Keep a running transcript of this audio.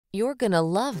You're gonna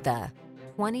love the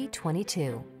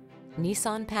 2022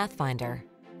 Nissan Pathfinder.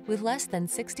 With less than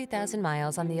 60,000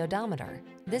 miles on the odometer,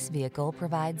 this vehicle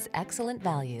provides excellent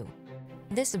value.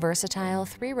 This versatile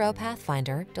three-row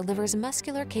Pathfinder delivers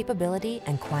muscular capability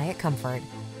and quiet comfort.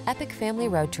 Epic family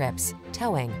road trips,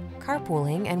 towing,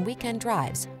 carpooling, and weekend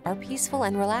drives are peaceful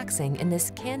and relaxing in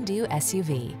this can-do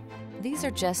SUV. These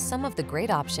are just some of the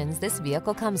great options this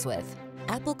vehicle comes with: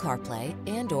 Apple CarPlay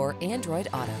and/or Android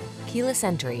Auto, keyless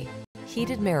entry,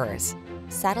 heated mirrors,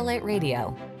 satellite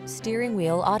radio, steering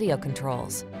wheel audio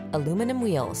controls, aluminum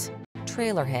wheels,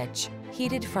 trailer hitch,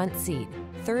 heated front seat,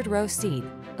 third row seat,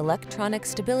 electronic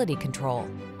stability control.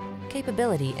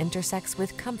 Capability intersects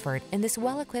with comfort in this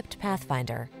well-equipped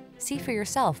Pathfinder. See for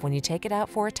yourself when you take it out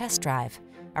for a test drive.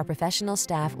 Our professional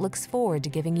staff looks forward to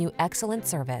giving you excellent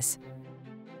service.